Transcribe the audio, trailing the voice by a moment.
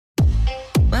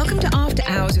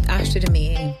Hours with Astrid and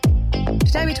Miyu.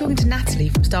 Today we're talking to Natalie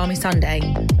from Style Me Sunday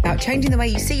about changing the way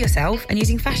you see yourself and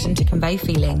using fashion to convey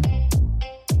feeling.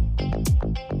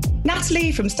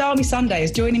 Natalie from Style Me Sunday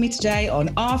is joining me today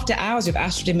on After Hours with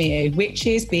Astrid and Miyu, which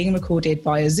is being recorded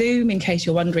via Zoom, in case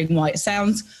you're wondering why it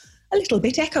sounds a little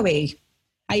bit echoey.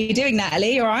 How are you doing,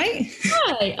 Natalie? All right?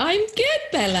 Hi, I'm good,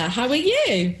 Bella. How are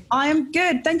you? I am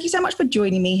good. Thank you so much for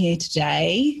joining me here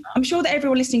today. I'm sure that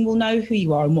everyone listening will know who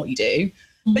you are and what you do.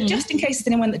 But just in case there's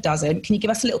anyone that doesn't, can you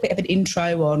give us a little bit of an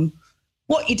intro on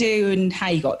what you do and how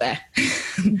you got there?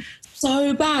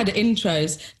 So bad at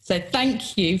intros. So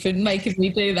thank you for making me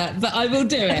do that, but I will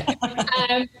do it.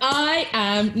 I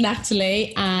am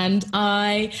Natalie and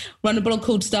I run a blog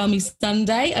called Style Me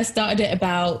Sunday. I started it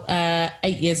about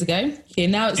 8 years ago. Here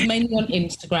now it's mainly on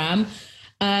Instagram.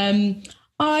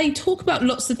 I talk about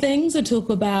lots of things. I talk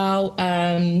about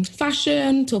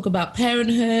fashion, talk about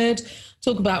parenthood,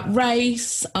 talk about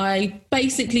race. I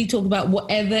basically talk about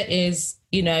whatever is,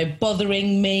 you know,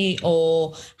 bothering me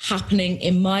or happening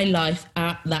in my life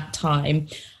at that time.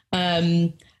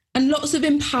 And lots of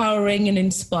empowering and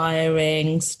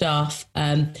inspiring stuff.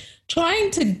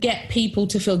 Trying to get people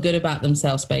to feel good about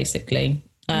themselves, basically.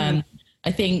 I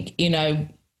think, you know,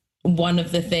 one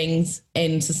of the things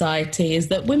in society is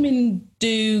that women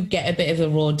do get a bit of a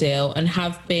raw deal and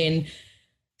have been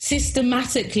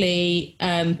systematically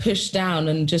pushed down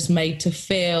and just made to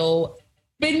feel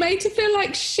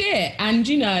like shit. And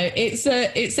you know, it's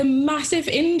a massive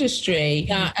industry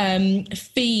that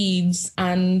feeds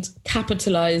and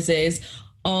capitalizes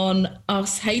on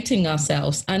us hating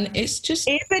ourselves, and it's just,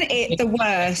 isn't it the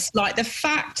worst? Like the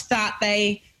fact that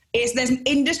there's an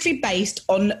industry based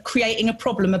on creating a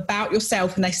problem about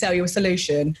yourself and they sell you a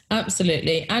solution.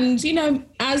 Absolutely. And you know,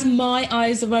 as my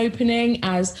eyes are opening,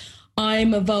 as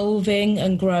I'm evolving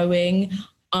and growing,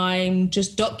 I'm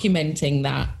just documenting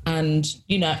that. And,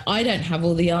 you know, I don't have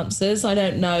all the answers. I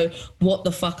don't know what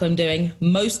the fuck I'm doing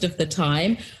most of the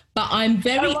time, but I'm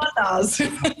very... No one does.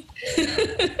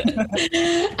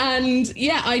 And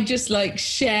yeah, I just like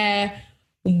share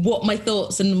what my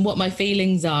thoughts and what my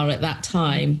feelings are at that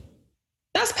time.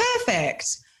 That's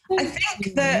perfect. I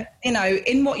think that, you know,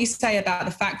 in what you say about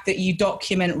the fact that you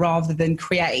document rather than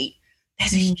create,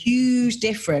 there's a huge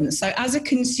difference. So as a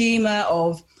consumer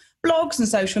of blogs and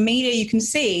social media, you can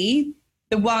see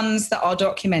the ones that are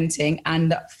documenting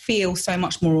and that feel so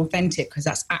much more authentic because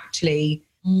that's actually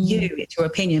you, it's your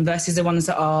opinion, versus the ones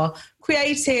that are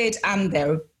created and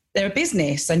they're a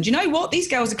business. And you know what? These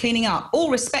girls are cleaning up. All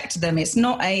respect to them. It's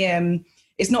not a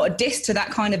diss to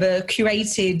that kind of a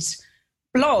curated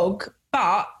blog,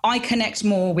 but I connect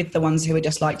more with the ones who are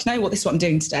just like, you know what, this is what I'm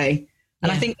doing today.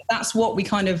 And I think that's what we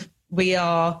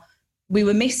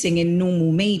were missing in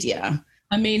normal media.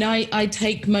 I mean, I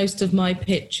take most of my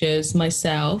pictures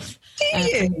myself. Do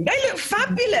you? They look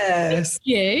fabulous. Thank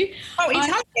you. Oh,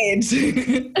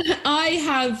 Italian.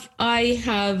 I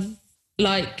have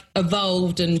like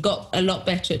evolved and got a lot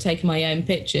better at taking my own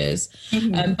pictures.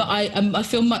 But I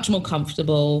feel much more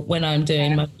comfortable when I'm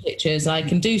doing my pictures. I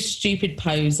can do stupid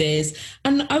poses,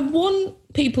 and I want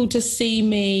people to see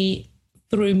me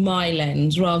through my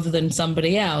lens rather than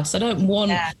somebody else. I don't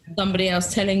want somebody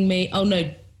else telling me, oh no,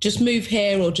 just move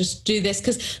here or just do this,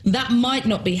 because that might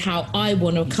not be how I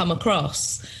want to come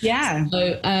across. Yeah.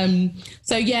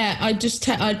 So yeah,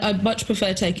 I much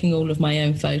prefer taking all of my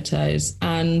own photos.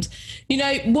 And you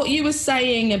know what you were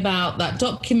saying about that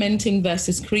documenting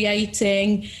versus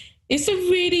creating, it's a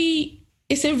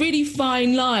really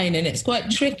fine line, and it's quite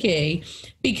tricky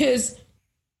because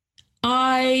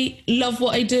I love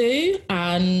what I do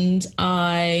and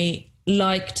I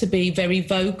like to be very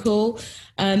vocal.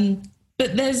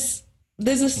 But there's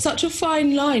such a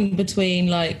fine line between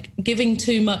like giving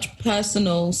too much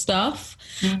personal stuff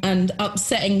and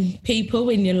upsetting people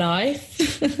in your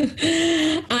life.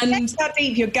 And that's how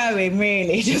deep you're going,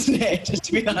 really, doesn't it? Just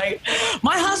to be like,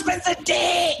 my husband's a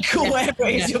dick, or whatever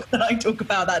it is you're going to talk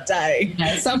about that day.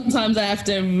 Yeah, sometimes I have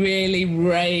to really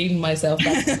rein myself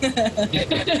back.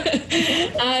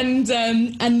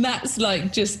 And that's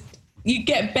like just, you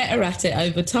get better at it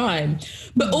over time.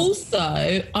 But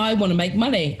also, I want to make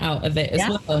money out of it as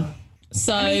well.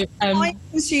 So, I mean,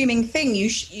 time-consuming thing. You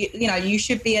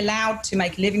should be allowed to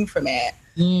make a living from it.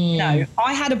 You know,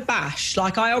 I had a bash.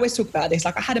 Like I always talk about this.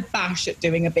 Like I had a bash at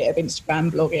doing a bit of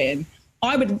Instagram blogging.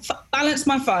 I would balance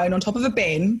my phone on top of a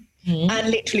bin and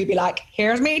literally be like,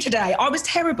 "Here's me today." I was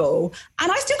terrible,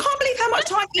 and I still can't believe how much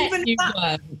time even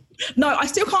that. No, I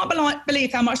still can't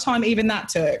believe how much time even that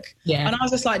took. Yeah. And I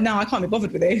was just like, no, I can't be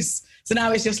bothered with this. So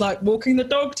now it's just like walking the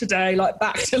dog today, like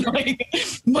back to like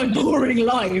my boring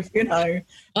life, you know.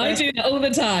 I do that all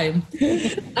the time.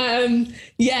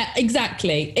 Yeah,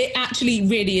 exactly. It actually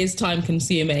really is time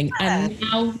consuming. Yeah. And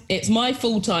now it's my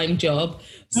full-time job.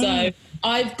 So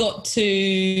I've got to,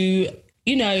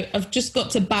 you know, I've just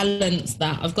got to balance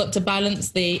that. I've got to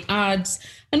balance the ads.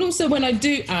 And also when I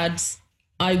do ads,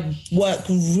 I work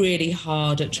really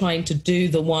hard at trying to do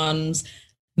the ones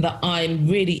that I'm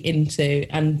really into.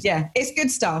 And yeah, it's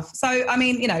good stuff. So, I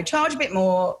mean, you know, charge a bit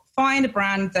more, find a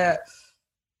brand that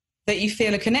you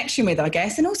feel a connection with, I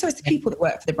guess. And also it's the people that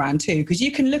work for the brand too, because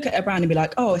you can look at a brand and be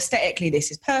like, oh, aesthetically,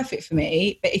 this is perfect for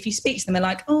me. But if you speak to them, they're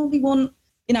like, oh, we want,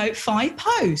 you know, 5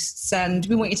 posts and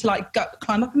we want you to like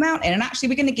climb up a mountain. And actually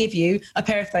we're going to give you a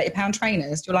pair of £30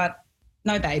 trainers. You're like,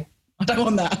 no, babe, I don't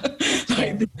want that.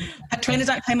 Like, trainers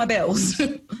don't pay my bills.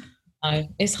 No,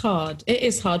 it's hard. It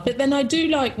is hard. But then I do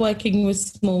like working with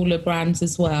smaller brands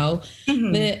as well.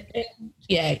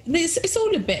 It's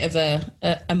all a bit of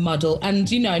a muddle. And,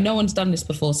 you know, no one's done this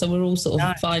before. So we're all sort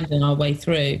of finding our way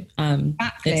through.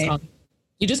 Exactly. It's hard.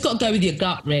 You just got to go with your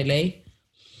gut, really.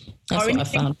 That's what I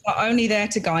found. Are only there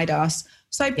to guide us.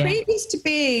 So previous to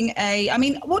being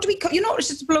what do we call, you're not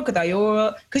just a blogger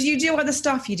though, because you do other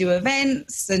stuff. You do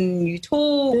events and you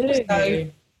talk.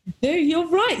 No, you're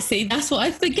right. See, that's what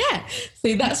I forget.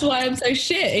 See, that's why I'm so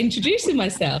shit introducing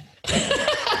myself.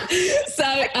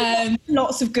 So,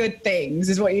 lots of good things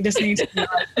is what you just need to know.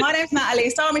 My name's Natalie,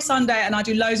 Start Me Sunday, and I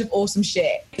do loads of awesome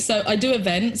shit. So I do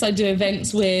events. I do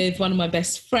events with one of my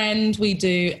best friends. We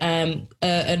do an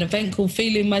event called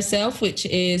Feeling Myself, which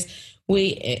is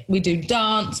we do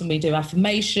dance and we do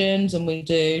affirmations and we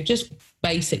do just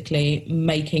basically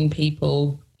making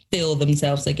people feel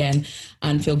themselves again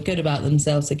and feel good about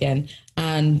themselves again.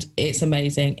 And it's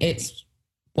amazing. It's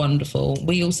wonderful.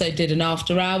 We also did an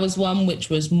after hours one, which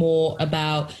was more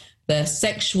about the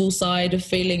sexual side of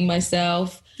feeling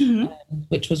myself,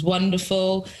 which was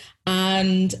wonderful.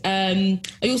 And I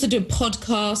also do a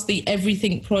podcast, the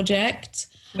Everything Project,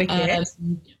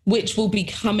 which will be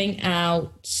coming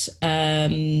out.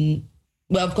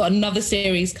 Well, I've got another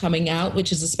series coming out,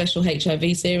 which is a special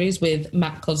HIV series with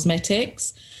MAC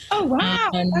Cosmetics. Oh, wow.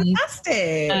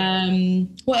 Fantastic.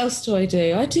 What else do?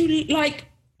 I do, like,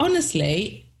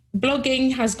 honestly,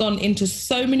 blogging has gone into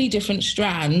so many different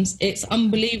strands. It's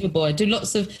unbelievable. I do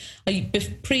lots of,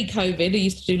 pre-COVID, I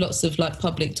used to do lots of, like,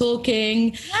 public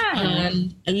talking.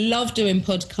 And I love doing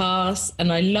podcasts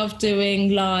and I love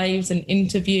doing lives and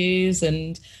interviews.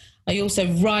 And I also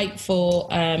write for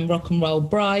Rock and Roll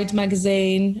Bride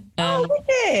magazine.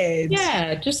 Wicked.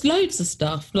 Yeah, just loads of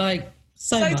stuff, like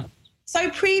so much. So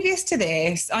previous to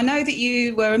this, I know that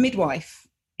you were a midwife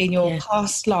in your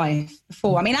past life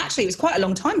before. I mean, actually, it was quite a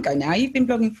long time ago now. You've been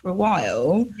blogging for a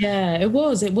while. Yeah, it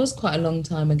was. It was quite a long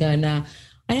time ago now.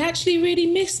 I actually really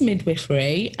miss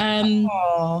midwifery.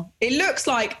 It looks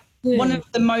like one of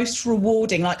the most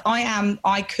rewarding. Like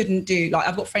I couldn't do, like,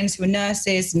 I've got friends who are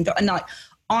nurses and like,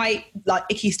 I like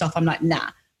icky stuff. I'm like, nah.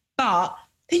 But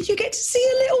then you get to see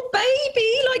a little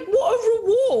baby. Like, what a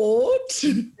reward.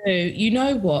 You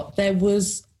know what? I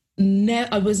was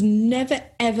never,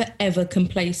 ever, ever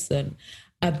complacent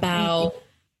about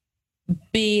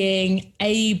being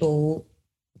able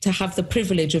to have the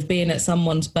privilege of being at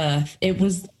someone's birth. It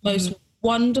was the most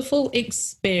wonderful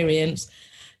experience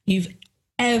you've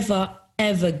ever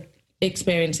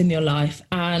experienced in your life.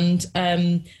 And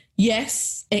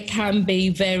yes, it can be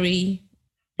very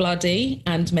bloody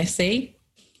and messy.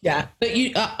 Yeah. But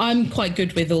I'm quite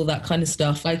good with all that kind of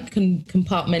stuff. I can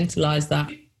compartmentalize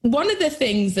that. One of the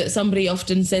things that somebody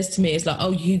often says to me is like, oh,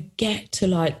 you get to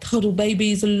like cuddle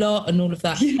babies a lot and all of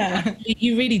that. Yeah.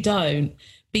 You really don't,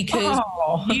 because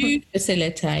you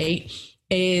facilitate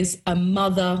is a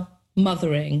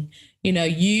mothering. You know,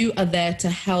 you are there to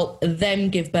help them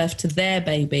give birth to their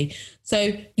baby.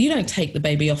 So you don't take the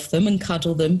baby off them and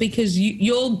cuddle them, because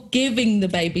you're giving the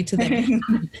baby to them,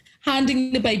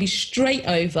 handing the baby straight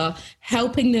over,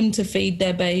 helping them to feed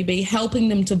their baby, helping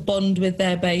them to bond with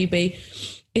their baby.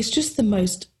 It's just the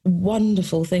most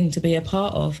wonderful thing to be a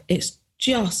part of. It's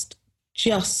just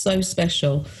so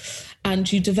special.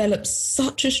 And you develop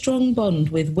such a strong bond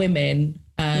with women.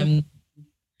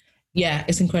 Yeah,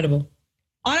 it's incredible.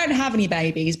 I don't have any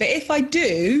babies, but if I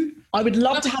do, I would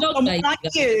love to have someone like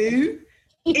you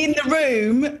in the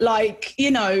room, like, you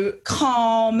know,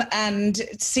 calm and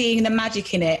seeing the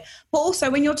magic in it. But also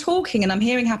when you're talking and I'm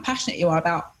hearing how passionate you are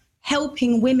about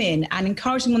helping women and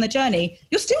encouraging them on the journey,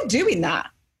 you're still doing that.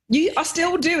 You are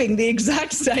still doing the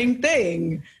exact same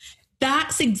thing.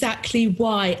 that's exactly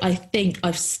why I think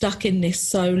I've stuck in this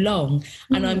so long,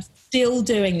 and I'm still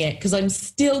doing it because I'm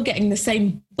still getting the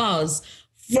same buzz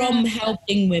from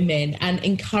helping women and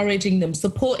encouraging them,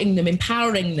 supporting them,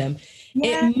 empowering them.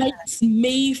 It makes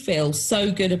me feel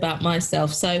so good about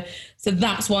myself. So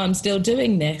that's why I'm still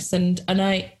doing this. And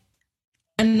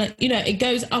you know, it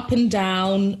goes up and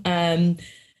down.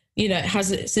 You know, it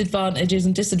has its advantages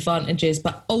and disadvantages,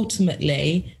 but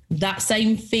ultimately that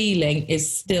same feeling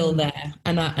is still there,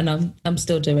 and I'm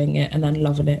still doing it, and I'm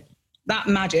loving it. That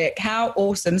magic, how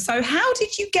awesome. So how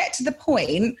did you get to the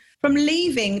point from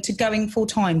leaving to going full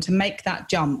time to make that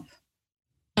jump?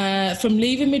 From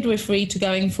leaving midwifery to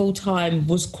going full time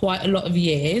was quite a lot of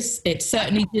years. It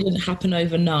certainly didn't happen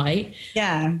overnight.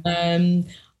 Yeah.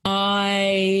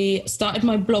 I started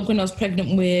my blog when I was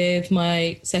pregnant with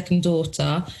my second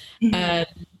daughter,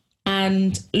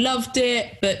 and loved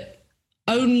it, but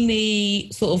only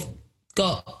sort of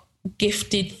got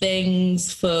gifted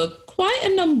things for quite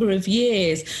a number of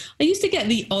years. I used to get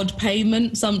the odd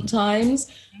payment sometimes,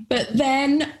 but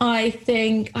then I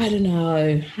think, I don't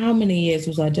know, how many years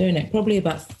was I doing it? Probably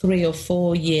about 3 or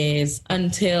 4 years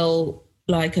until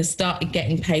like I started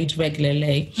getting paid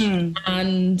regularly.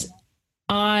 And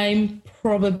I'm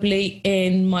probably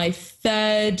in my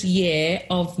 3rd year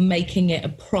of making it a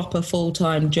proper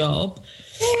full-time job.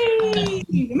 Yay,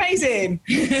 amazing.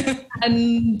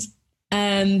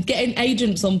 And getting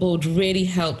agents on board really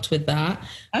helped with that.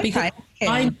 Okay.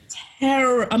 Because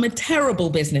I'm a terrible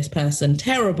business person,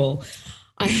 terrible.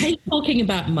 I hate talking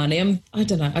about money. I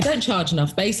don't know. I don't charge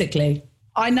enough, basically.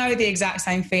 I know the exact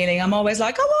same feeling. I'm always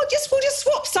like, oh, well, we'll just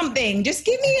swap something. Just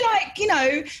give me like, you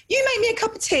know, you make me a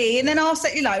cup of tea and then I'll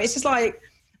say, you know, it's just like,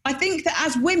 I think that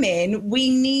as women, we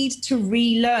need to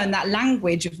relearn that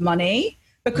language of money,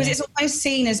 because it's almost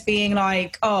seen as being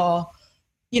like, oh,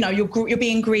 you know, you're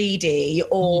being greedy,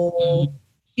 or,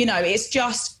 you know, it's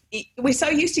just, we're so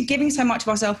used to giving so much of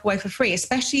ourselves away for free,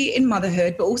 especially in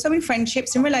motherhood, but also in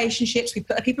friendships and relationships. We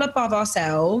put people above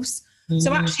ourselves.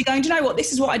 So actually going, do you know what,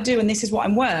 this is what I do and this is what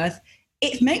I'm worth,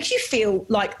 it makes you feel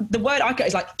like, the word I get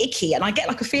is like icky, and I get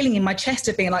like a feeling in my chest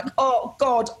of being like, oh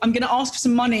God, I'm going to ask for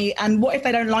some money, and what if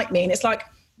they don't like me? And it's like,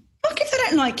 fuck if they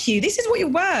don't like you, this is what you're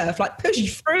worth, like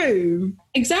push through.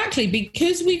 Exactly,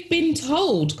 because we've been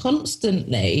told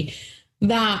constantly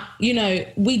that, you know,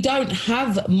 we don't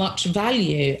have much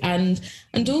value, and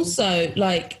also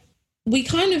like we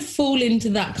kind of fall into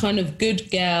that kind of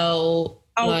good girl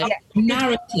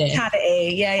narrative.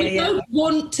 We don't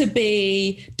want to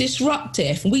be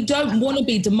disruptive. We don't want to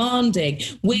be demanding.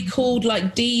 We're called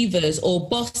like divas or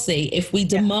bossy if we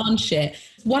demand shit.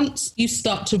 Once you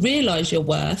start to realise your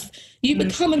worth, you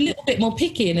become a little bit more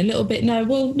picky and a little bit,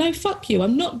 no, fuck you.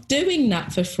 I'm not doing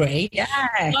that for free.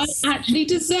 Yes. I actually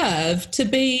deserve to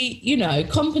be, you know,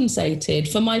 compensated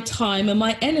for my time and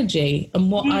my energy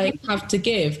and what I have to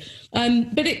give.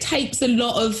 But it takes a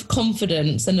lot of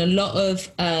confidence and a lot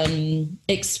of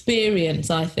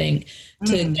experience, I think,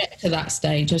 to get to that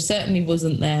stage. I certainly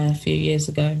wasn't there a few years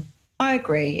ago. I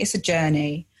agree. It's a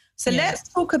journey. So let's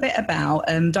talk a bit about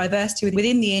diversity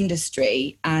within the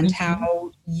industry and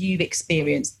how you've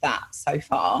experienced that so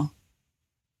far.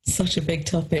 Such a big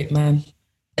topic, man.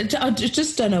 I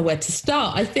just don't know where to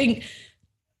start. I think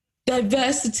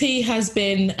diversity has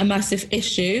been a massive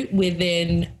issue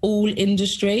within all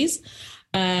industries.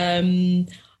 I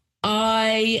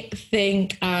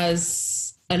think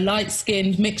as a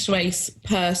light-skinned mixed race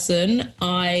person,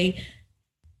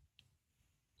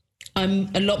 I'm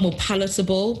a lot more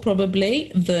palatable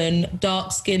probably than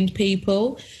dark-skinned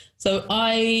people. So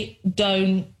I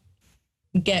don't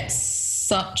get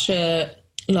such a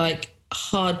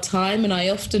hard time. And I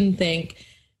often think,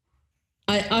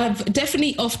 I've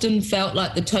definitely often felt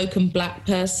like the token black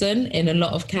person in a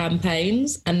lot of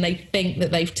campaigns, and they think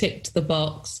that they've ticked the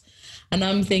box. And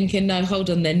I'm thinking, no, hold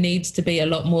on, there needs to be a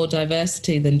lot more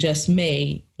diversity than just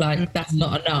me. Like, that's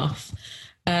not enough.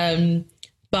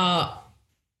 But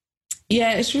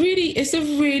yeah, it's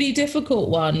a really difficult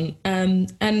one.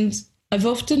 And I've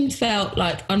often felt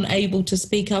like unable to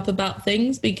speak up about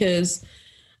things, because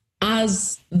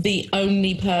as the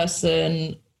only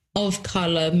person of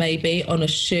colour maybe on a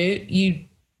shoot,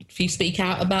 if you speak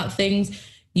out about things,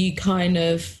 you kind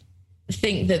of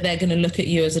think that they're going to look at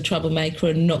you as a troublemaker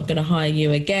and not going to hire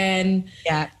you again.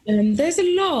 Yeah. There's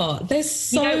a lot. There's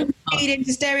so much. Feed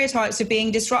into stereotypes of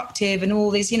being disruptive and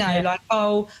all this, you know, like,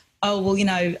 oh, well, you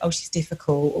know, she's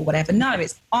difficult or whatever. No,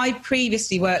 I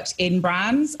previously worked in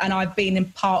brands, and I've been in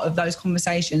part of those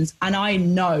conversations, and I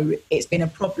know it's been a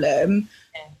problem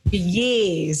for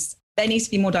years. There needs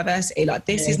to be more diversity. Like,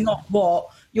 this is not what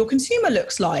your consumer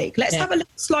looks like. Let's have a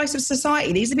little slice of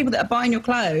society. These are people that are buying your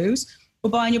clothes or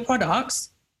buying your products.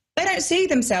 They don't see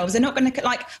themselves. They're not going to,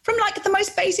 like, from like the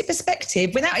most basic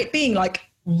perspective, without it being like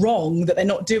wrong that they're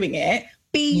not doing it,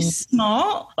 be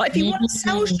smart. Like, if you want to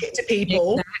sell shit to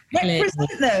people,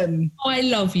 represent them. Oh, I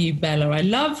love you, Bella. I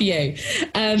love you.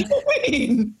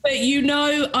 But, you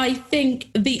know, I think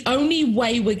the only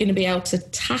way we're going to be able to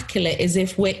tackle it is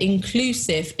if we're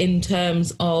inclusive in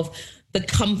terms of the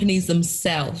companies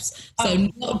themselves. So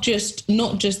not just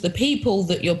the people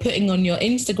that you're putting on your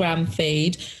Instagram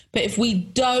feed, but if we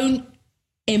don't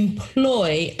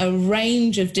employ a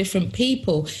range of different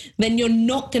people, then you're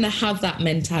not going to have that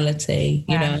mentality,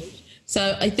 you know.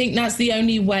 So I think that's the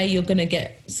only way you're going to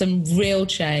get some real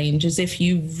change, is if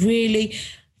you really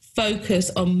focus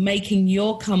on making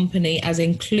your company as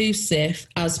inclusive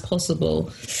as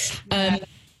possible.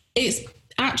 It's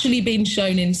actually been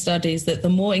shown in studies that the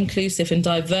more inclusive and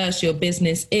diverse your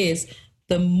business is,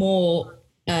 the more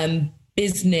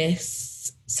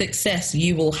business success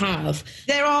you will have.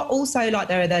 There are also, like,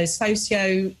 there are those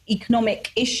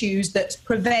socio-economic issues that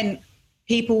prevent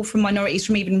people from minorities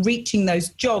from even reaching those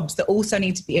jobs that also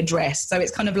need to be addressed. So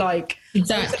it's kind of like,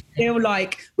 I feel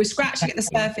like we're scratching at the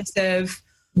surface of,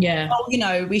 oh, you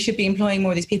know, we should be employing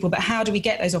more of these people, but how do we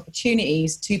get those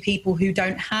opportunities to people who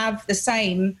don't have the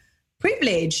same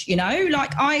privilege? You know,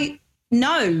 like, I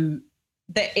know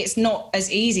that it's not as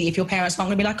easy if your parents aren't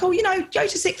going to be like, oh, you know, go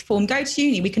to sixth form, go to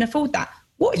uni, we can afford that.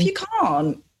 What if you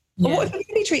can't? Or what if you're going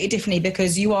to be treated differently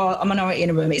because you are a minority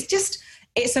in a room? It's just,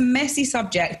 it's a messy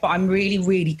subject, but I'm really,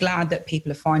 really glad that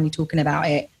people are finally talking about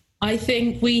it. I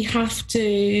think we have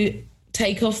to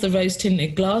take off the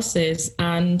rose-tinted glasses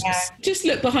and just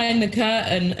look behind the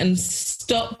curtain and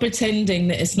stop pretending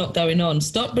that it's not going on.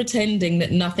 Stop pretending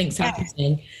that nothing's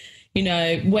happening. You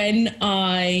know, when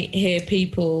I hear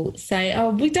people say,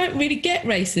 oh, we don't really get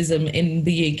racism in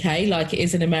the UK like it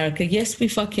is in America. Yes, we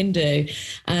fucking do.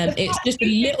 It's just a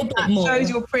little bit more. Shows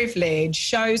your privilege,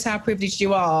 shows how privileged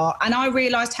you are. And I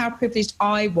realised how privileged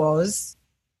I was.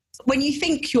 When you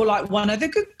think you're like one of the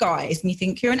good guys and you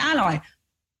think you're an ally,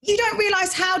 you don't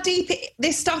realise how deep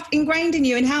this stuff ingrained in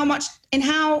you, and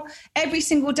how every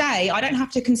single day I don't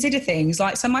have to consider things.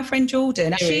 Like, so my friend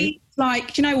Jordan, she's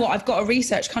like, do you know what? I've got to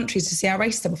research countries to see how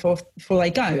racist they are before they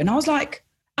go. And I was like,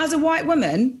 as a white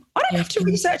woman, I don't have to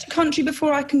research a country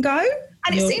before I can go.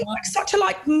 And it seems like such a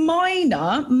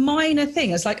minor thing.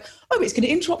 It's like, oh, it's going to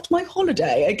interrupt my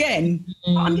holiday again.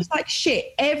 I'm just like,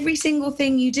 shit, every single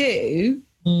thing you do,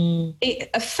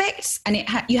 it affects, and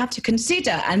you have to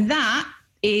consider. And that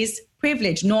is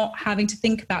privilege, not having to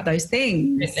think about those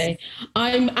things.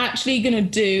 I'm actually going to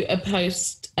do a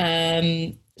post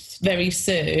very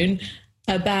soon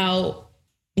about,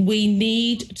 we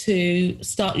need to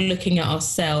start looking at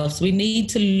ourselves. We need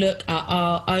to look at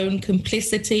our own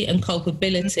complicity and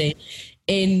culpability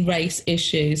in race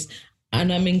issues.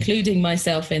 And I'm including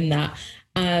myself in that.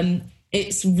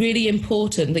 It's really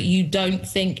important that you don't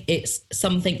think it's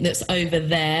something that's over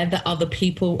there that other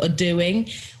people are doing.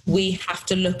 We have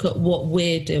to look at what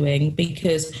we're doing,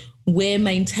 because we're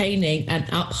maintaining and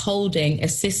upholding a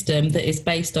system that is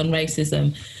based on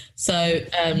racism. So,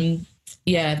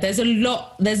 there's a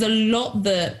lot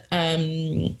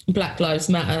that Black Lives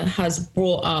Matter has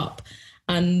brought up,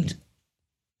 and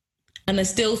I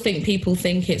still think people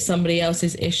think it's somebody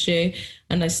else's issue,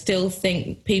 and I still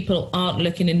think people aren't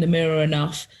looking in the mirror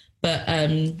enough. But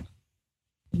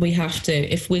we have to.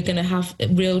 If we're going to have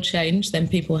real change, then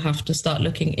people have to start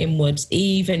looking inwards,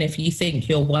 even if you think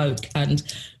you're woke and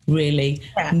really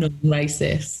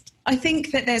non-racist. I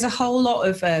think that there's a whole lot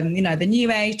of, the new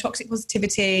age, toxic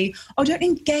positivity. Oh, don't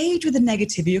engage with the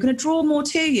negative. You're going to draw more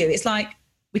to you. It's like,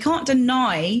 we can't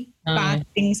deny bad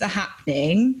things are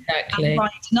happening. Exactly. And by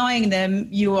denying them,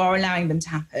 you are allowing them to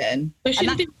happen. Pushing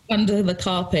things under the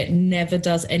carpet never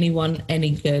does anyone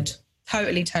any good.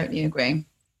 Totally agree.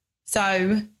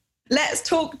 So let's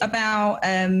talk about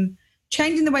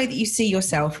changing the way that you see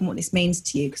yourself and what this means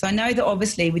to you. Because I know that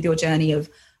obviously with your journey of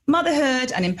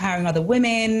motherhood and empowering other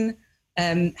women,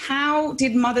 how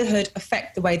did motherhood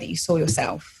affect the way that you saw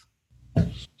yourself?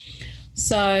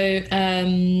 So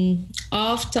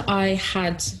after I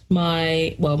had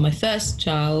my first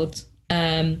child,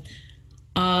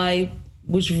 I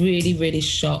was really, really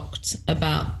shocked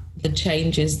about the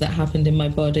changes that happened in my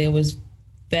body. I was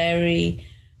very,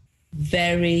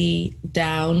 very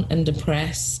down and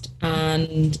depressed,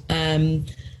 and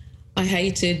I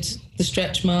hated the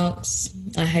stretch marks.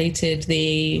 I hated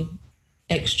the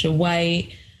extra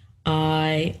weight.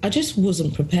 I just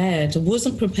wasn't prepared. I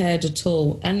wasn't prepared at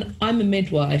all. And I'm a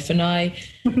midwife, and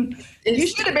you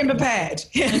should have been prepared.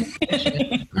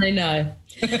 I know.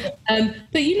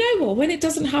 But you know what? When it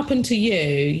doesn't happen to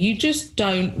you, you just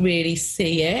don't really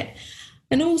see it.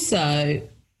 And also,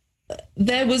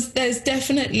 there's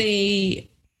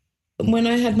definitely, when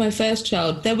I had my first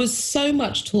child, there was so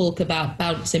much talk about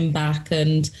bouncing back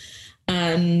and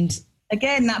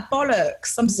again, that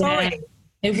bollocks. I'm sorry.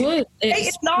 It was.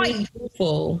 It's really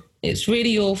awful. It's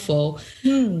really awful.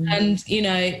 And, you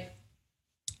know,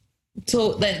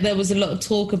 there was a lot of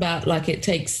talk about, like, it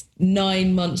takes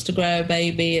 9 months to grow a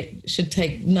baby. It should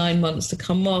take 9 months to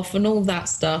come off and all that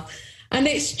stuff. And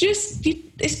it's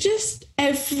just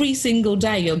every single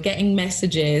day you're getting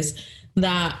messages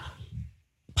that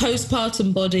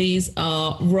postpartum bodies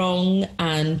are wrong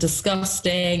and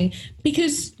disgusting,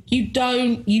 because you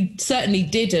certainly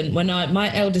didn't. When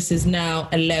my eldest is now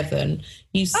 11,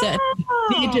 you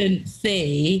certainly didn't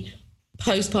see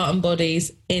postpartum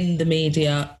bodies in the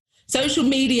media. Social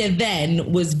media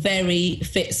then was very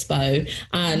Fitspo,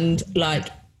 and, like,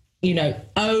 you know,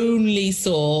 only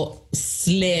saw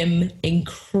slim,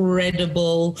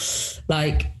 incredible,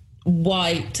 like,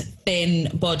 white, thin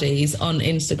bodies on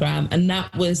Instagram. And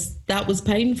that was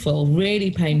painful,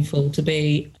 really painful to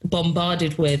be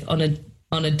bombarded with on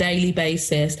a daily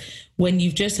basis, when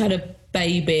you've just had a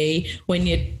baby, when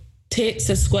your tits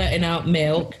are squirting out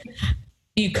milk,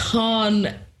 you can't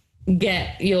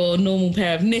get your normal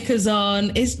pair of knickers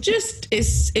on. It's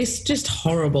just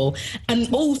horrible.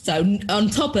 And also, on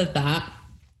top of that,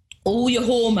 all your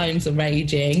hormones are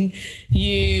raging.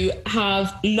 You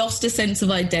have lost a sense of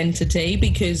identity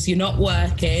because you're not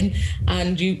working,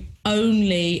 and you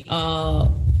only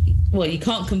are, well, you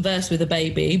can't converse with a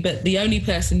baby, but the only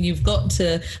person you've got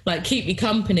to, like, keep you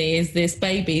company is this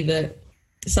baby that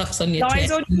sucks on your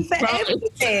tits. On you for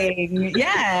everything.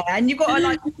 Yeah, and you've got to,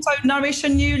 like, also nourish a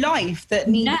new life that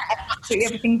needs absolutely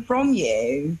everything from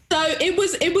you. So it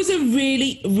was a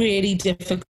really, really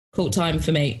difficult time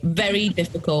for me, very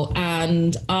difficult.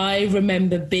 And I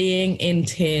remember being in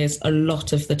tears a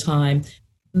lot of the time.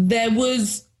 There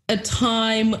was a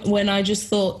time when I just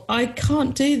thought, I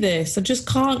can't do this. I just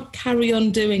can't carry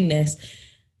on doing this.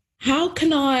 How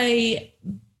can I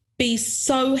be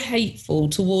so hateful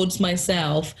towards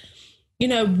myself? You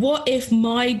know, what if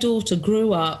my daughter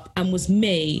grew up and was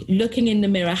me, looking in the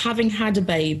mirror, having had a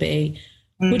baby?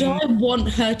 Would I want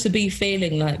her to be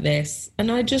feeling like this?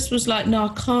 And I just was like, no,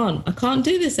 I can't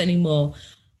do this anymore.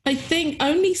 I think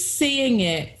only seeing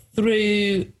it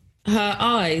through her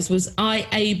eyes was I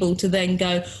able to then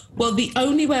go, well, the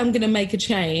only way I'm going to make a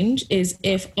change is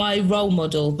if I role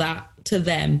model that to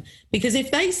them. Because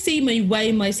if they see me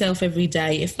weigh myself every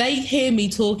day, if they hear me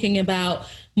talking about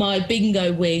my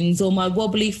bingo wings or my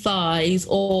wobbly thighs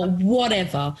or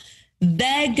whatever,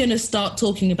 they're going to start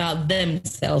talking about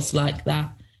themselves like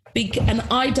that. And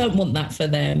I don't want that for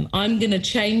them. I'm going to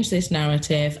change this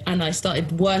narrative. And I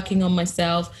started working on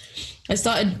myself. I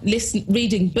started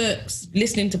reading books,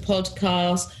 listening to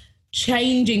podcasts,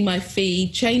 changing my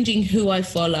feed, changing who I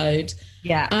followed.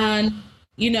 Yeah. And,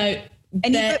 you know...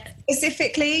 Any book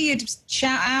specifically you'd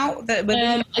shout out that would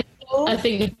I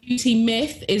think The Beauty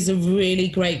Myth is a really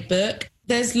great book.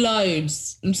 There's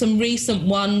loads. Some recent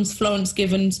ones, Florence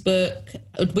Given's book,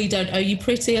 We Don't Owe You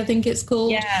Pretty, I think it's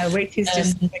called. Yeah, which is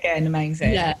just, again,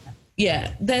 amazing.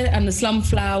 Yeah. And The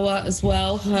Slumflower as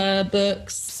well. Her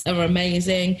books are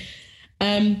amazing.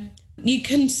 You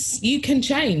can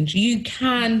change. You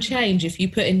can change if you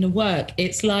put in the work.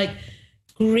 It's like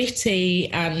gritty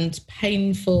and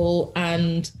painful,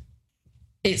 and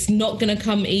it's not going to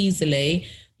come easily,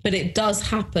 but it does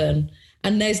happen.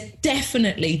 And there's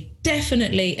definitely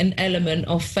an element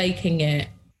of faking it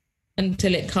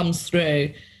until it comes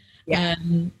through. Yeah.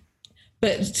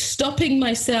 But stopping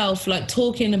myself, like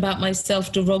talking about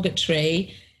myself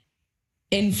derogatory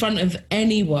in front of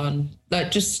anyone,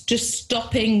 like just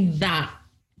stopping that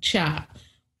chat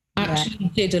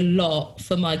actually did a lot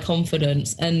for my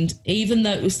confidence. And even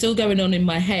though it was still going on in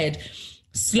my head,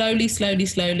 slowly,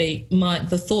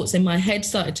 the thoughts in my head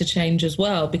started to change as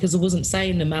well, because I wasn't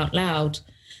saying them out loud.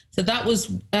 So that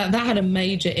had a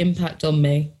major impact on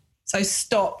me. So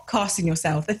stop casting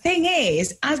yourself. The thing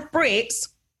is, as Brits,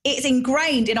 it's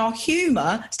ingrained in our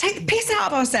humour to take the piss out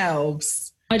of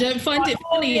ourselves. I don't find it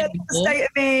funny anymore. The state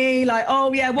of me, like,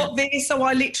 oh yeah, what this? So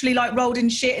I literally like rolled in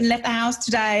shit and left the house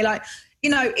today. Like, you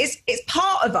know, it's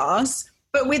part of us,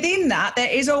 but within that, there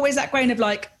is always that grain of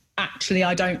like, actually,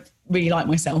 I don't really like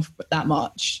myself that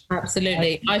much.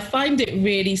 Absolutely. I find it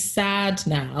really sad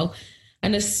now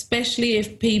And especially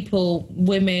if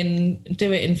women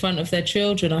do it in front of their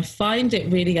children, I find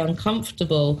it really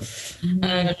uncomfortable.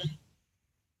 And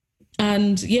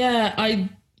I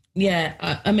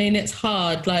mean, it's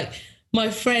hard. Like,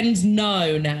 my friends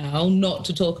know now not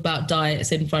to talk about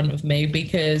diets in front of me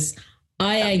because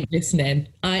I ain't listening.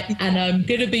 And I'm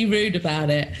going to be rude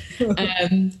about it.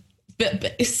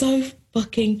 But it's so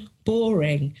fucking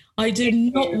boring. I do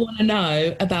not want to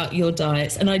know about your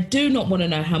diets, and I do not want to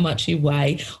know how much you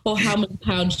weigh or how many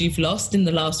pounds you've lost in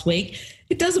the last week.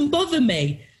 It doesn't bother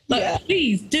me. Like,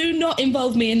 please do not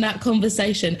involve me in that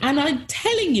conversation. And I'm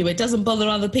telling you, it doesn't bother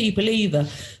other people either.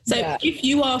 So if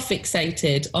you are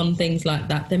fixated on things like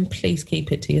that, then please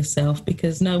keep it to yourself,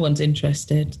 because no one's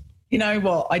interested. You know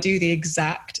what? I do the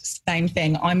exact same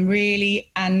thing. I'm really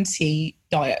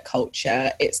anti-diet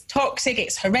culture. It's toxic.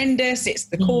 It's horrendous. It's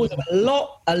the cause of a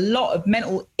lot of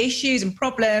mental issues and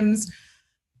problems.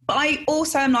 But I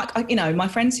also am like, you know, my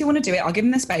friends who want to do it, I'll give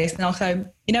them the space, and I'll say,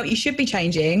 you know, what you should be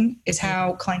changing is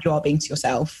how kind you are being to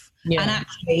yourself. Yeah. And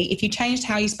actually, if you changed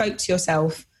how you spoke to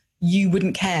yourself, you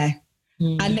wouldn't care.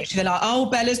 And literally they're like,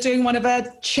 oh, Bella's doing one of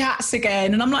her chats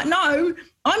again. And I'm like, no,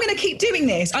 I'm going to keep doing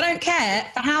this. I don't care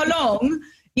for how long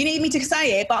you need me to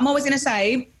say it, but I'm always going to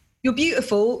say, you're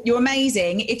beautiful, you're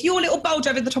amazing. If your little bulge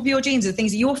over the top of your jeans are the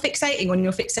things that you're fixating on,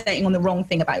 you're fixating on the wrong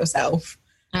thing about yourself.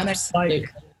 Absolutely. And it's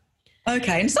like,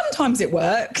 okay, and sometimes it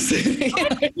works.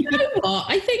 You know what?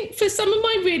 I think for some of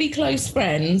my really close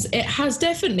friends, it has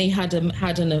definitely had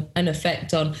an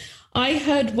effect on. I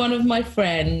heard one of my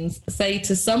friends say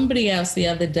to somebody else the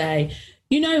other day,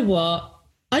 you know what?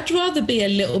 I'd rather be a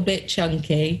little bit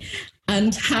chunky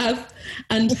and have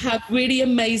really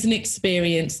amazing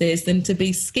experiences than to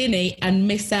be skinny and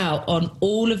miss out on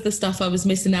all of the stuff I was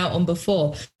missing out on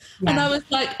before. Yeah. And I was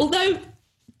like, although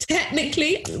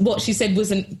technically what she said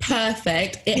wasn't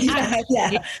perfect,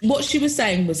 what she was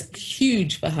saying was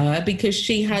huge for her, because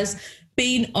she has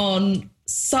been on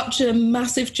such a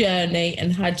massive journey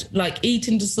and had like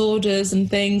eating disorders and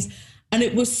things. And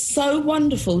it was so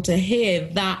wonderful to hear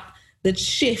that the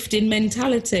shift in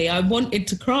mentality. I wanted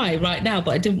to cry right now,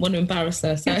 but I didn't want to embarrass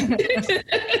her. So.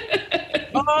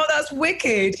 Oh, that's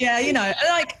wicked. Yeah, you know,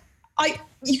 like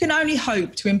you can only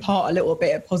hope to impart a little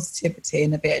bit of positivity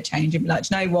and a bit of change and be like,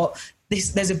 you know what?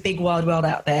 There's a big wide world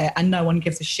out there and no one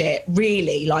gives a shit,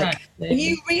 really. Like, when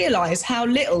you realise how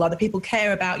little other people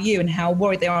care about you and how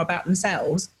worried they are about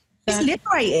themselves, it's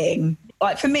liberating.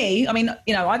 Like, for me, I mean,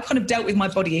 you know, I've kind of dealt with my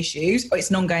body issues, but it's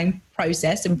an ongoing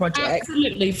process and project.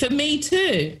 Absolutely. For me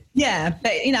too. Yeah.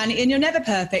 But, you know, and you're never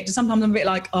perfect. And sometimes I'm a bit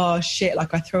like, oh, shit,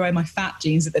 like I threw away my fat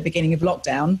jeans at the beginning of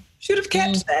lockdown. Should have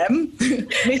kept them.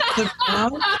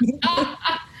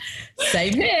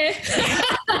 Same here.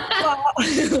 But,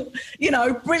 you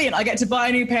know, brilliant. I get to buy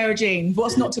a new pair of jeans.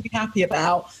 What's not to be happy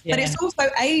about? Yeah. But it's also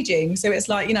aging. So it's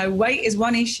like, you know, weight is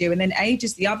one issue and then age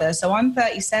is the other. So I'm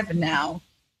 37 now.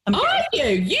 Are you?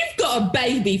 You've got a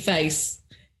baby face.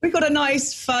 We've got a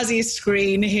nice fuzzy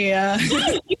screen here.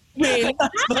 Really?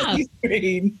 Fuzzy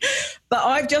screen. But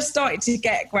I've just started to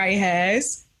get grey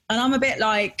hairs and I'm a bit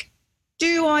like,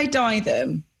 do I dye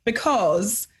them?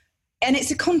 Because... And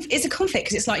it's a conflict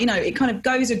because it's like, you know, it kind of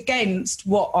goes against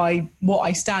what I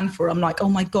stand for. I'm like, oh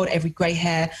my God, every grey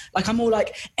hair. Like, I'm all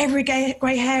like, every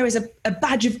grey hair is a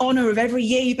badge of honour of every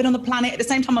year you've been on the planet. At the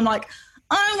same time, I'm like,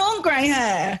 I want grey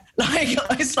hair. Like,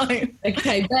 it's like,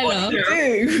 okay, Bella,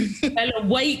 Bella,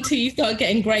 wait till you start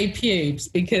getting grey pubes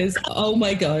because, oh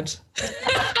my God.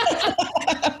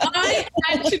 I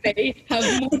actually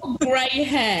have more grey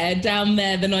hair down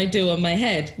there than I do on my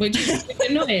head, which is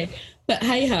annoying. But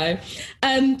hey-ho.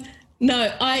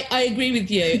 No, I agree with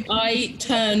you. I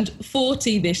turned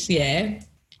 40 this year.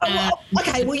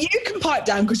 Okay, well, you can pipe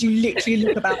down because you literally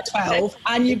look about 12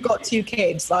 and you've got 2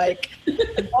 kids. Like,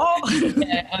 what?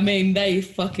 Yeah, I mean, they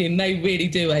really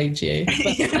do age you.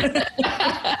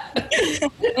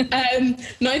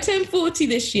 No, I turned 40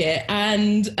 this year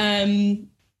and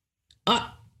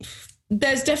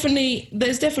there's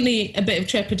definitely a bit of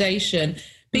trepidation.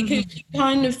 Because you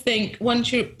kind of think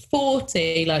once you're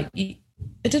 40, like, I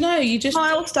don't know, you just...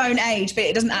 Milestone age, but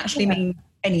it doesn't actually mean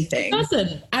anything. It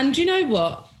doesn't. And you know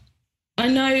what? I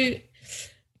know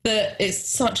that it's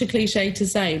such a cliche to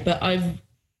say, but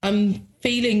I'm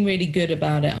feeling really good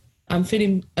about it. I'm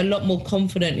feeling a lot more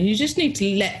confident. And you just need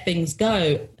to let things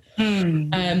go.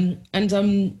 And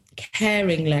I'm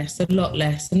caring less, a lot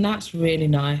less. And that's really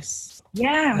nice.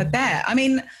 Yeah, I bet. I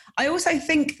mean, I also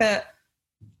think that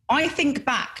I think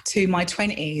back to my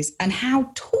 20s and how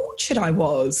tortured I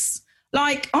was.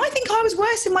 Like, I think I was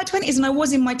worse in my 20s than I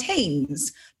was in my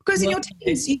teens. Because in your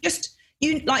teens,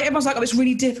 everyone's like, oh, it's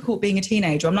really difficult being a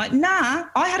teenager. I'm like, nah,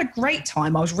 I had a great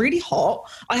time. I was really hot.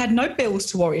 I had no bills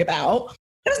to worry about.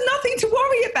 There's nothing to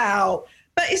worry about.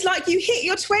 But it's like you hit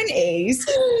your 20s.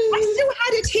 I still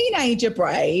had a teenager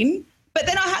brain, but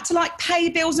then I had to like pay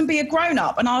bills and be a grown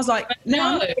up. And I was like, no,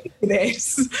 I'm not ready for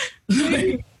this.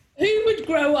 Who would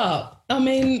grow up? I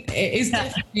mean, it is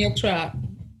definitely a trap.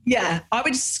 Yeah, I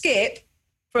would skip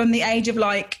from the age of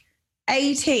like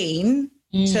 18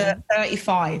 to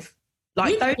 35.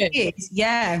 Like those years,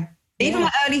 yeah. Even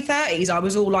my early 30s, I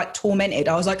was all like tormented.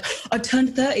 I was like, I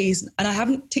turned 30s and I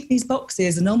haven't ticked these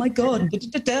boxes, and oh my God.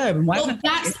 Well,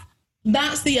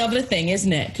 that's the other thing,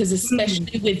 isn't it? Because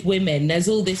especially with women, there's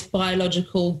all this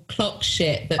biological clock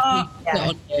shit that people put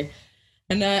on you.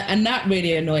 And that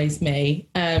really annoys me.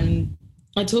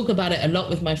 I talk about it a lot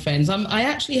with my friends. I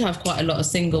actually have quite a lot of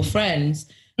single friends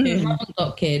who haven't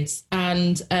got kids,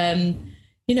 and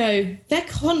you know, they're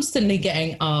constantly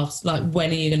getting asked, like, when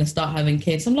are you going to start having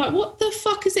kids? I'm like, what the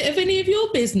fuck is it of any of your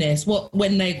business?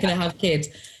 When they're going to have kids?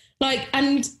 Like,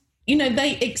 and, you know,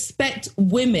 they expect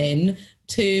women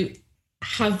to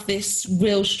have this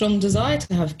real strong desire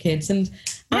to have kids. And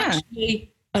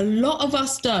actually, a lot of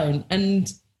us don't.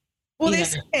 And, well,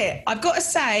 this is it. I've got to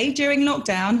say, during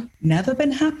lockdown, never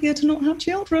been happier to not have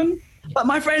children. But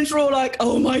my friends were all like,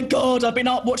 oh my God, I've been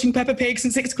up watching Peppa Pig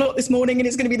since 6 o'clock this morning and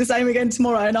it's going to be the same again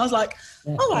tomorrow. And I was like,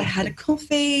 oh, I had a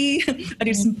coffee. I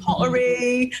did some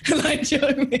pottery. Like, do you know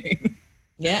what I mean?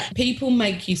 Yeah, people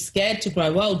make you scared to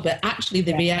grow old, but actually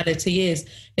the reality is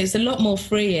it's a lot more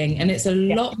freeing and it's a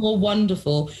lot more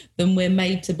wonderful than we're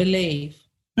made to believe.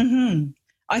 Mm-hmm.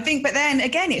 I think, but then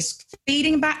again, it's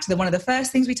feeding back to one of the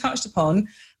first things we touched upon.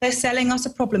 They're selling us a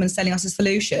problem and selling us a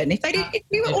solution. If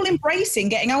we were all embracing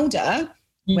getting older,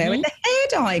 where would the hair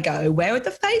dye go? Where would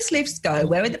the facelifts go?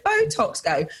 Where would the Botox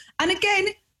go? And again,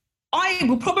 I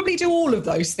will probably do all of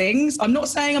those things. I'm not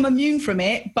saying I'm immune from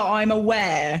it, but I'm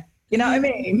aware. You know what I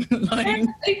mean? Like,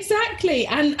 exactly.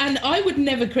 And I would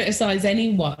never criticise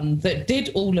anyone that did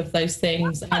all of those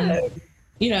things. And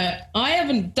you know, I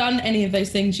haven't done any of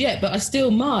those things yet, but I still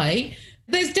might.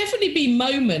 There's definitely been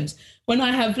moments when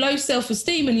I have low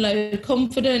self-esteem and low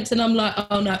confidence, and I'm like,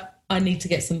 oh no, I need to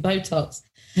get some Botox.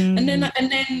 And then,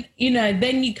 you know,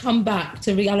 then you come back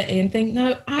to reality and think,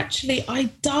 no, actually, I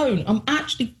don't. I'm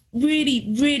actually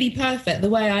really, really perfect the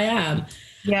way I am.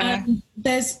 Yeah. And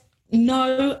there's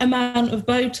no amount of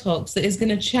Botox that is going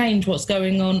to change what's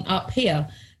going on up here.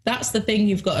 That's the thing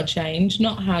you've got to change,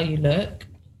 not how you look.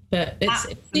 But it's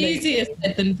easier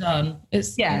said than done.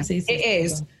 It's easier. It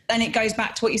is. And it goes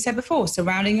back to what you said before,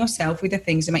 surrounding yourself with the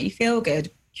things that make you feel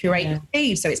good. Curate your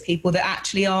feed. So it's people that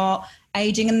actually are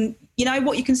aging and, you know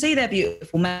what, you can see they're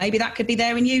beautiful. Maybe that could be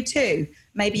there in you too.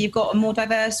 Maybe you've got a more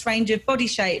diverse range of body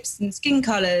shapes and skin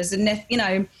colours and, you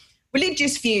know,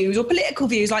 religious views or political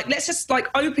views. Like, let's just like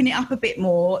open it up a bit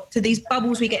more to these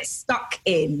bubbles we get stuck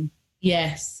in.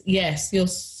 Yes, you're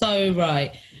so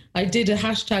right. I did a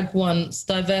hashtag once,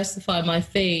 diversify my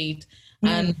feed,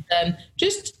 and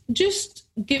just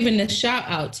giving a shout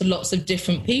out to lots of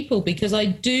different people, because I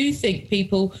do think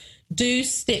people do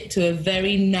stick to a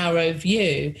very narrow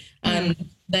view and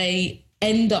they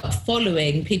end up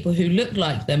following people who look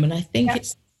like them. And I think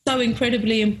it's so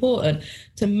incredibly important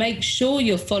to make sure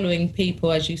you're following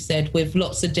people, as you said, with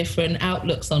lots of different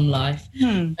outlooks on life.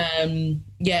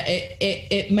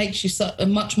 It makes you a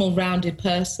much more rounded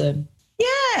person.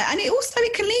 Yeah, and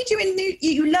it can lead you in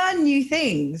you learn new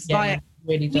things. Yeah, like, it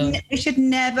really does. We should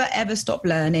never ever stop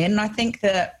learning. And I think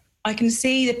that I can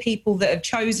see the people that have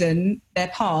chosen their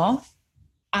path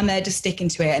and they're just sticking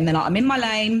to it, and they're like, I'm in my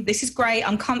lane, this is great,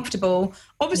 I'm comfortable.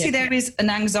 Obviously there is an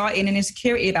anxiety and an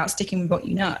insecurity about sticking with what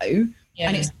you know,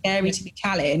 and it's scary to be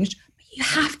challenged, but you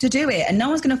have to do it, and no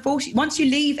one's going to force you. Once you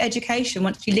leave education,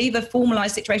 once you leave a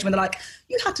formalised situation where they're like,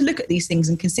 you have to look at these things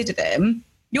and consider them,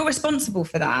 you're responsible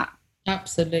for that.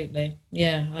 Absolutely.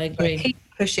 Yeah, I agree. But keep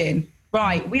pushing.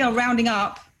 Right, we are rounding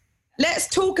up. Let's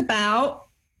talk about,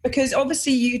 because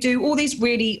obviously you do all these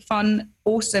really fun,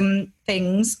 awesome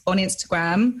things on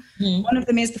Instagram. One of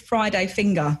them is the Friday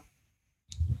finger.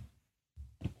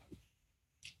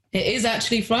 It is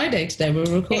actually Friday today. We're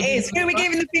recording. It is. Who are we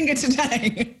giving the finger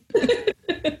today?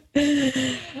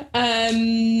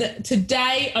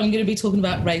 Today I'm going to be talking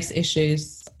about race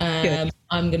issues. I'm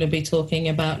going to be talking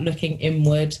about looking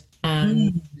inward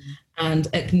and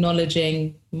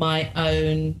acknowledging my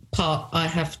own part I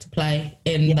have to play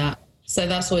in that. So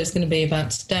that's what it's going to be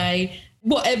about today.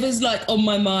 Whatever's like on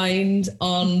my mind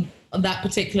on that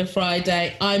particular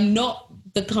Friday, I'm not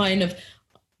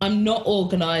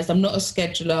organised, I'm not a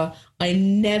scheduler. I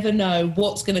never know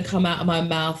what's going to come out of my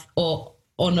mouth or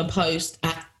on a post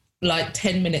at like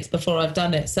 10 minutes before I've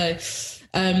done it. So,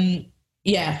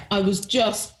 yeah, I was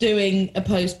just doing a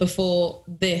post before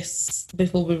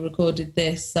we recorded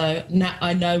this. So now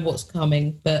I know what's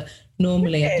coming, but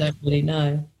normally I don't really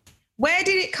know. Where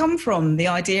did it come from, the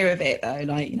idea of it, though?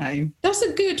 Like, you know. That's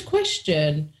a good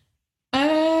question.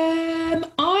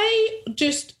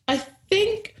 I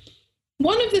think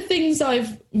one of the things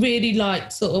I've really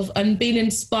liked sort of and been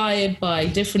inspired by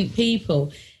different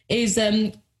people is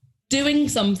doing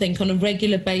something on a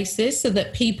regular basis so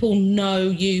that people know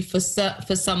you for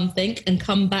something and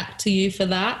come back to you for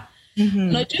that. Mm-hmm.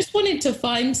 And I just wanted to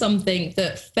find something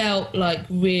that felt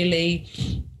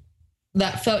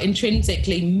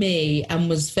intrinsically me and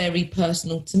was very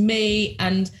personal to me.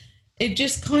 And it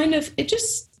just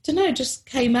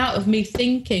came out of me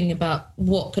thinking about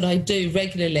what could I do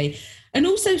regularly. And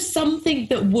also something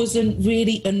that wasn't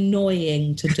really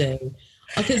annoying to do.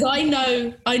 Because I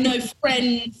know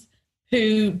friends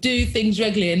who do things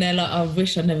regularly and they're like, I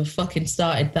wish I never fucking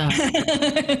started that.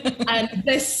 And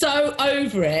they're so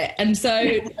over it. And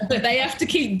so, but they have to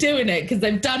keep doing it because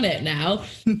they've done it now.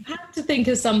 I have to think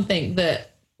of something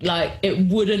that, like, it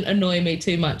wouldn't annoy me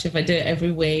too much if I do it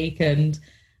every week. And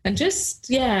just,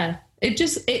 yeah, it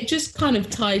just kind of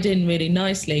tied in really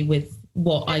nicely with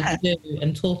what I do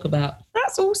and talk about.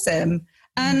 That's awesome.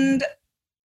 And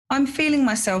I'm feeling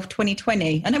myself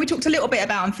 2020. I know we talked a little bit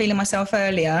about I'm feeling myself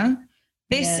earlier.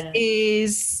 This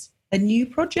is a new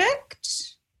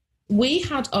project. We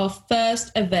had our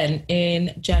first event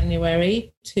in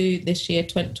January to this year,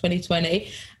 2020.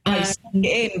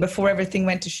 In before everything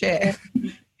went to shit.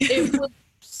 It was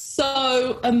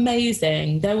so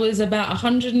amazing. There was about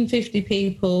 150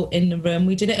 people in the room.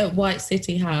 We did it at White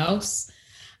City House.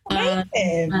 Yeah,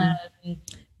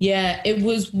 it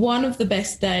was one of the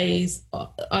best days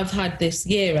I've had this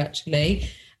year, actually.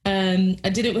 I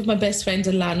did it with my best friend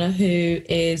Alana, who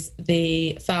is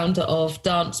the founder of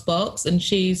Dance Box, and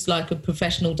she's like a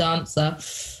professional dancer.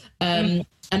 And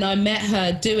I met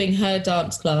her doing her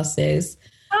dance classes.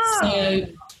 So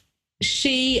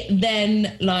she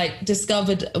then like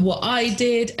discovered what I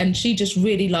did, and she just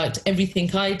really liked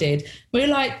everything I did. We were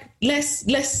like,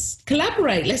 let's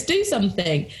collaborate, let's do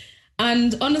something.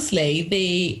 And honestly,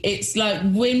 it's like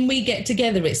when we get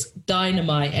together, it's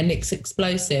dynamite and it's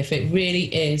explosive. It really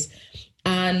is.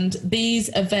 And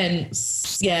these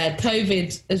events,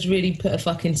 COVID has really put a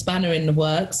fucking spanner in the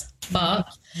works. But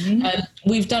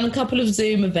we've done a couple of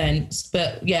Zoom events.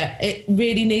 But yeah, it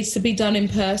really needs to be done in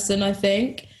person, I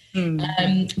think.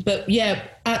 But yeah,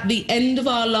 at the end of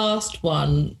our last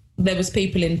one, there was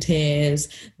people in tears.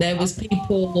 There was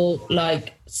people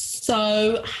like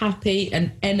so happy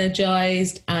and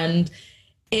energized, and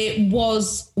it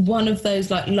was one of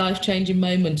those like life-changing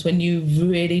moments when you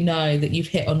really know that you've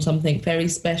hit on something very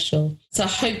special. So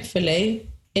hopefully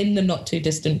in the not too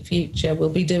distant future we'll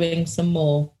be doing some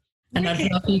more, and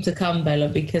I'd love you to come, Bella,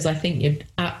 because I think you'd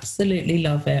absolutely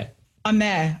love it. I'm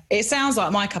there. It sounds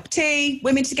like my cup of tea.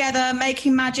 Women together,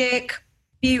 making magic.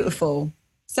 Beautiful.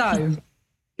 So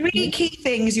 3 key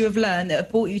things you have learned that have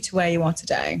brought you to where you are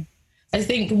today. I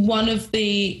think one of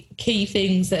the key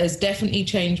things that has definitely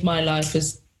changed my life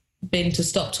has been to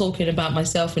stop talking about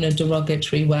myself in a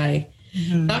derogatory way.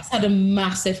 That's had a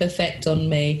massive effect on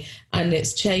me, and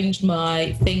it's changed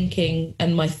my thinking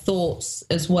and my thoughts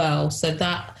as well. So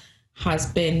that has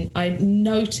been, I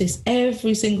notice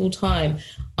every single time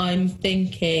I'm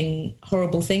thinking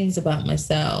horrible things about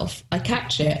myself, I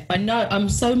catch it. I know I'm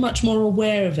so much more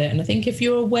aware of it. And I think if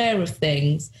you're aware of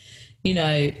things, you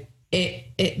know,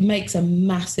 it makes a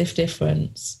massive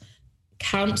difference.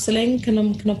 Counselling, can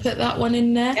I put that one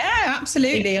in there? Yeah,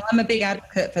 absolutely. I'm a big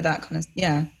advocate for that kind of,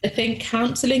 yeah. I think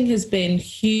counselling has been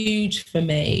huge for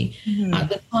me at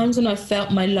the times when I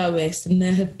felt my lowest, and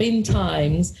there have been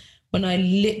times when I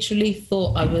literally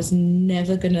thought I was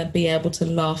never going to be able to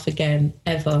laugh again,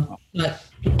 ever. Like,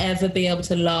 ever be able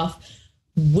to laugh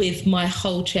with my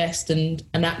whole chest and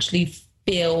actually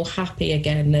feel happy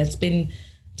again. There's been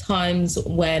times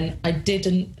when I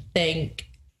didn't think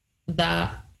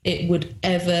that it would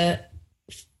ever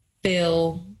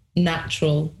feel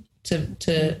natural to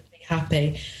be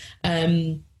happy.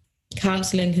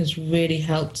 Counselling has really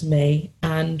helped me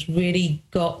and really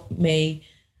got me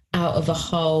out of a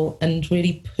hole and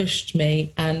really pushed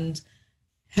me and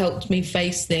helped me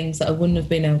face things that I wouldn't have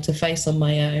been able to face on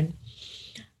my own.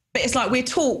 But it's like we're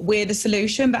taught we're the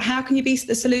solution, but how can you be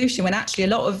the solution when actually a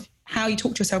lot of how you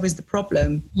talk to yourself is the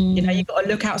problem? You know, you've got to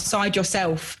look outside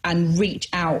yourself and reach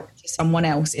out to someone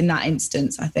else in that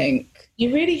instance, I think.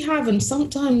 You really have, and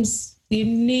sometimes you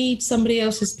need somebody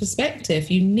else's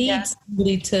perspective. You need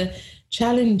somebody to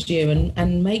challenge you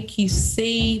and make you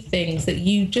see things that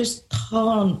you just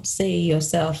can't see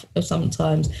yourself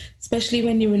sometimes, especially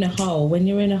when you're in a hole. When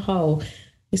you're in a hole,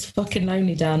 it's fucking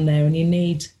lonely down there, and you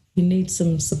need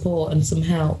some support and some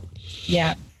help.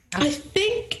 Yeah. I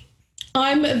think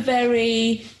I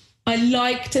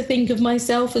like to think of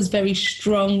myself as very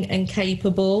strong and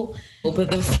capable,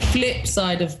 but the flip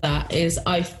side of that is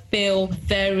I feel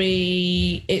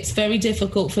it's very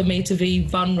difficult for me to be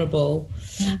vulnerable,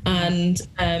 and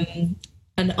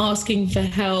asking for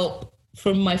help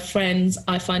from my friends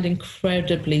I find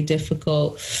incredibly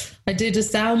difficult. I did a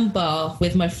sound bar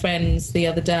with my friends the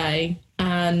other day,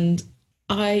 and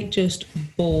I just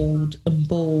bawled and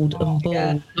bawled and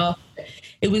bawled. Yeah.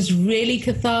 It was really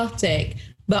cathartic,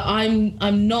 but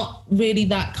I'm not really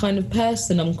that kind of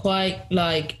person. I'm quite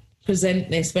present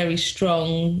this very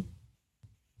strong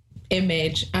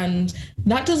image, and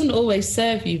that doesn't always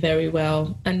serve you very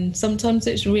well. And sometimes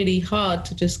it's really hard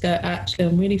to just go, actually,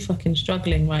 I'm really fucking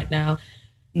struggling right now.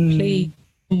 Please,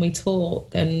 can we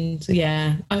talk? And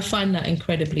yeah, I find that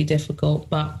incredibly difficult,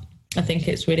 but I think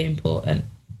it's really important.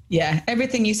 Yeah,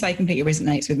 everything you say completely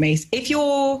resonates with me. If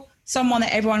you're someone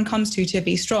that everyone comes to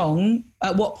be strong,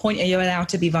 at what point are you allowed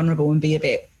to be vulnerable and be a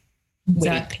bit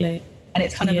exactly weak? And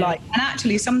it's kind of and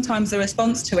actually sometimes the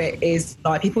response to it is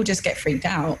people just get freaked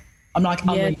out. I'm like,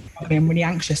 I'm really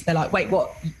anxious. They're like, wait,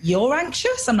 what? You're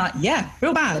anxious? I'm like, yeah,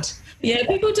 real bad. Yeah,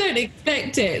 people don't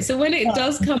expect it. So when it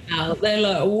does come out, they're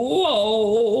like,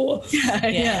 whoa.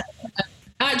 Yeah.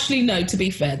 Actually, no, to be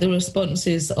fair, the response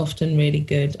is often really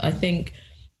good. I think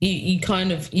you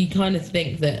kind of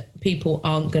think that people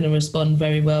aren't going to respond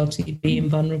very well to you being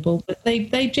vulnerable, but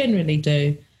they generally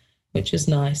do, which is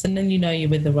nice. And then you're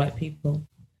with the right people.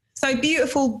 So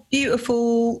beautiful,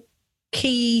 beautiful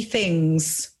key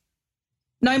things.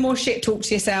 No more shit talk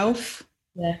to yourself.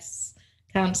 Yes.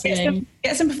 Counselling.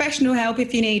 Get some professional help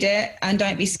if you need it, and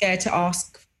don't be scared to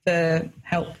ask for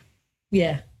help.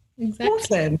 Yeah, exactly.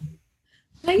 Awesome.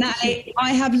 Natalie, you.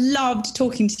 I have loved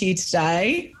talking to you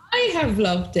today. I have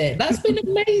loved it. That's been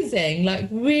amazing.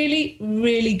 Really,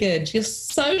 really good. You're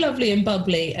so lovely and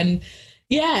bubbly. And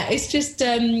yeah, it's just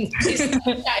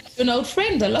it's an old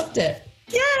friend. I loved it.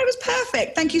 Yeah, it was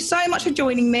perfect. Thank you so much for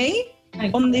joining me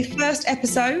on the first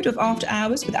episode of After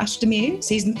Hours with Astrid and Miyu,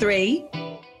 season 3.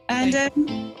 And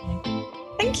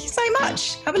thank you so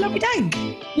much. Have a lovely day.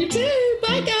 You too.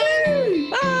 Bye, guys.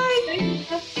 Bye.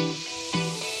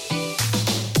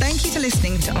 Thank you for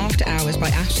listening to After Hours by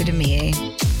Astrid and Miyu.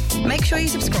 Make sure you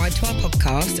subscribe to our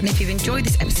podcast, and if you've enjoyed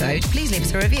this episode, please leave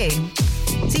us a review.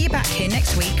 See you back here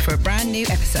next week for a brand new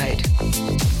episode.